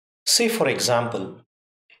Say for example,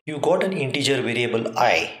 you got an integer variable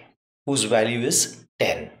I whose value is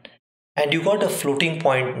 10 and you got a floating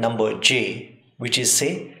point number j which is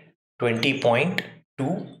say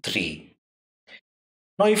 20.23.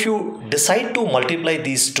 Now if you decide to multiply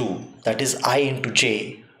these two, that is I into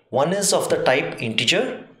j, one is of the type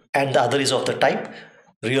integer and the other is of the type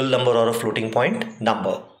real number or a floating point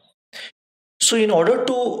number. So in order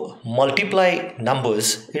to multiply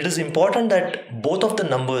numbers, it is important that both of the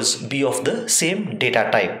numbers be of the same data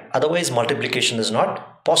type. Otherwise, multiplication is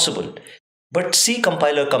not possible. But C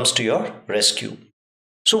compiler comes to your rescue.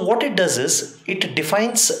 So what it does is, it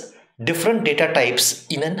defines different data types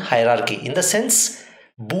in an hierarchy. In the sense,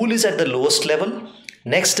 bool is at the lowest level.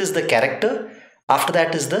 Next is the character. After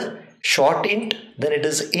that is the short int. Then it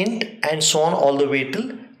is int and so on all the way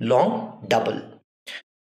till long double.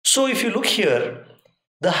 So if you look here,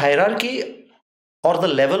 the hierarchy or the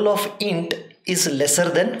level of int is lesser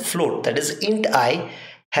than float. That is, int I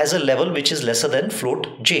has a level which is lesser than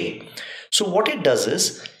float j. So what it does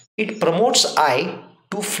is, it promotes I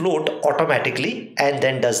to float automatically and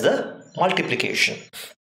then does the multiplication.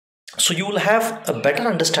 So you will have a better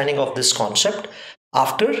understanding of this concept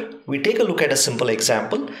after we take a look at a simple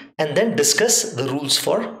example and then discuss the rules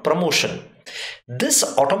for promotion. This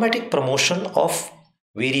automatic promotion of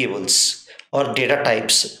variables or data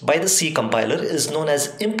types by the C compiler is known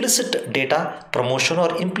as implicit data promotion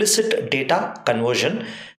or implicit data conversion,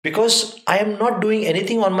 because I am not doing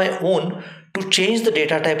anything on my own to change the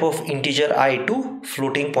data type of integer I to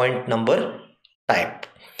floating point number type.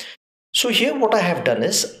 So here what I have done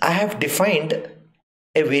is, I have defined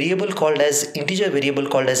a variable called as integer variable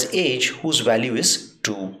called as age whose value is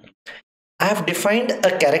 2. I have defined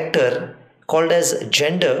a character called as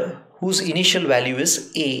gender whose initial value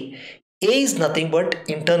is A. A is nothing but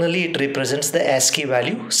internally it represents the ASCII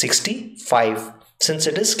value 65 since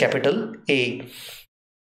it is capital A.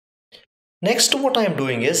 Next, what I am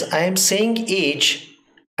doing is, I am saying age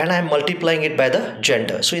and I am multiplying it by the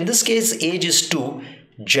gender. So in this case, age is 2,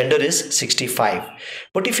 gender is 65.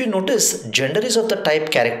 But if you notice, gender is of the type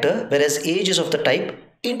character whereas age is of the type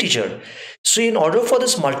integer. So in order for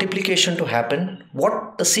this multiplication to happen,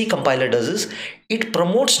 what the C compiler does is, it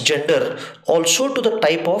promotes gender also to the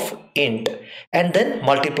type of int and then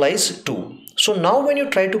multiplies 2. So now when you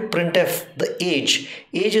try to printf the age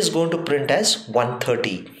is going to print as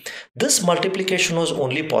 130. This multiplication was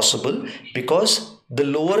only possible because the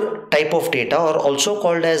lower type of data, or also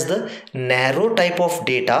called as the narrow type of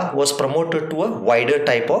data, was promoted to a wider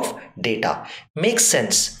type of data. Makes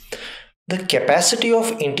sense. The capacity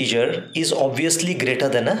of integer is obviously greater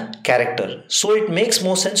than a character. So it makes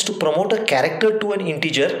more sense to promote a character to an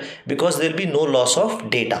integer because there will be no loss of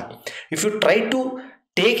data. If you try to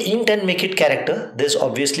take int and make it character, there's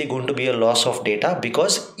obviously going to be a loss of data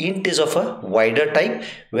because int is of a wider type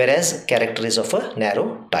whereas character is of a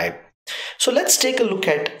narrow type. So let's take a look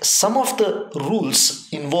at some of the rules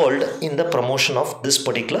involved in the promotion of this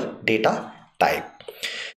particular data type.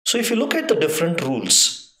 So if you look at the different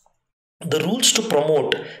rules, the rules to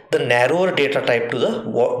promote the narrower data type to the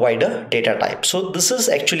wider data type. So this is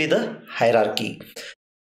actually the hierarchy.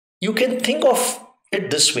 You can think of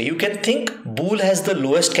it this way. You can think bool has the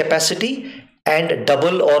lowest capacity and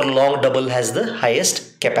double or long double has the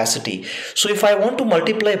highest capacity. So if I want to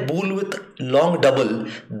multiply bool with long double,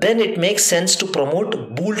 then it makes sense to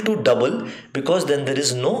promote bool to double because then there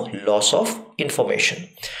is no loss of information.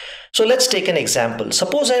 So let's take an example.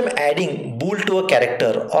 Suppose I am adding bool to a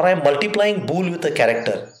character or I am multiplying bool with a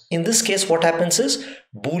character. In this case, what happens is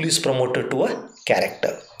bool is promoted to a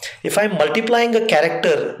character. If I am multiplying a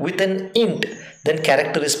character with an int, then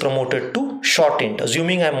character is promoted to short int,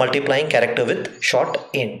 assuming I am multiplying character with short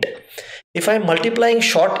int. If I am multiplying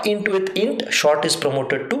short int with int, short is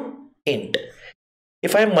promoted to int.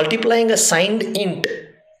 If I am multiplying a signed int,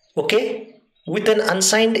 okay, with an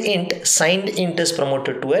unsigned int, signed int is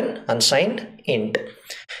promoted to an unsigned int.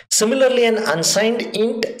 Similarly, an unsigned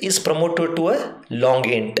int is promoted to a long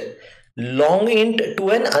int. Long int to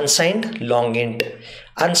an unsigned long int.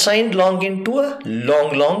 Unsigned long int to a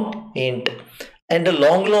long int. And a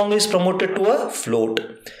long is promoted to a float.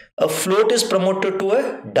 A float is promoted to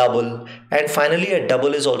a double. And finally, a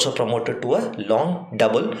double is also promoted to a long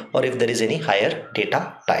double, or if there is any higher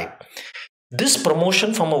data type. This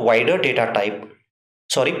promotion from a wider data type,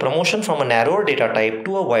 promotion from a narrower data type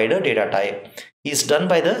to a wider data type is done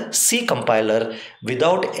by the C compiler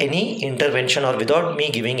without any intervention or without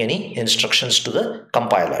me giving any instructions to the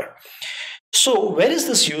compiler. So where is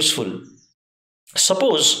this useful?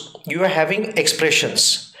 Suppose you are having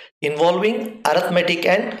expressions involving arithmetic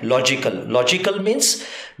and logical. Logical means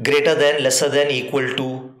greater than, lesser than, equal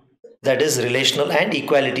to, that is relational, and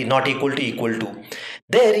equality, not equal to equal to.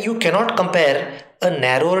 There you cannot compare a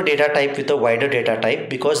narrower data type with a wider data type,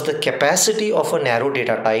 because the capacity of a narrow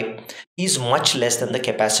data type is much less than the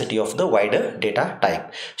capacity of the wider data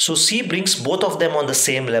type. So C brings both of them on the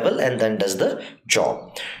same level and then does the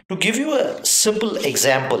job. To give you a simple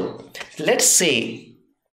example, let's say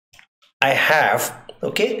I have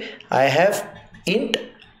int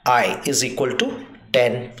I is equal to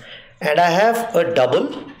 10, and I have a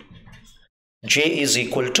double j is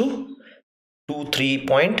equal to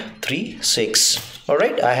 23.36. all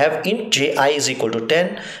right, I have int ji is equal to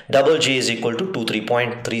 10, double j is equal to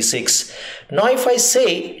 23.36. now if I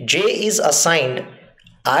say j is assigned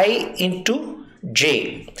I into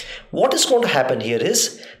j, what is going to happen here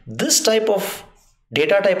is this type of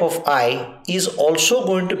data type of I is also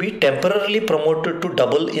going to be temporarily promoted to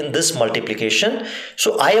double in this multiplication.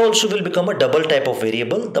 So I also will become a double type of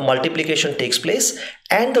variable. The multiplication takes place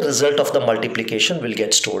and the result of the multiplication will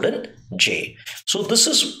get stored in J. So this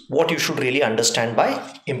is what you should really understand by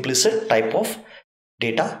implicit type of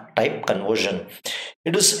data type conversion.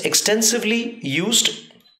 It is extensively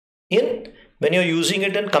used in when you're using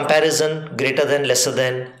it in comparison, greater than, lesser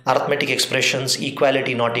than, arithmetic expressions,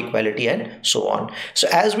 equality, not equality, and so on. So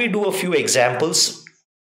as we do a few examples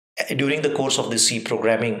during the course of the C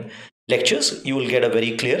programming lectures, you will get a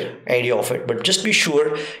very clear idea of it. But just be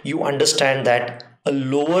sure you understand that a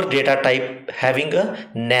lower data type having a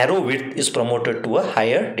narrow width is promoted to a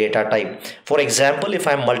higher data type. For example, if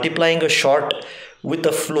I'm multiplying a short with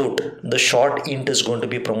a float, the short int is going to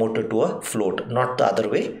be promoted to a float, not the other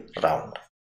way around.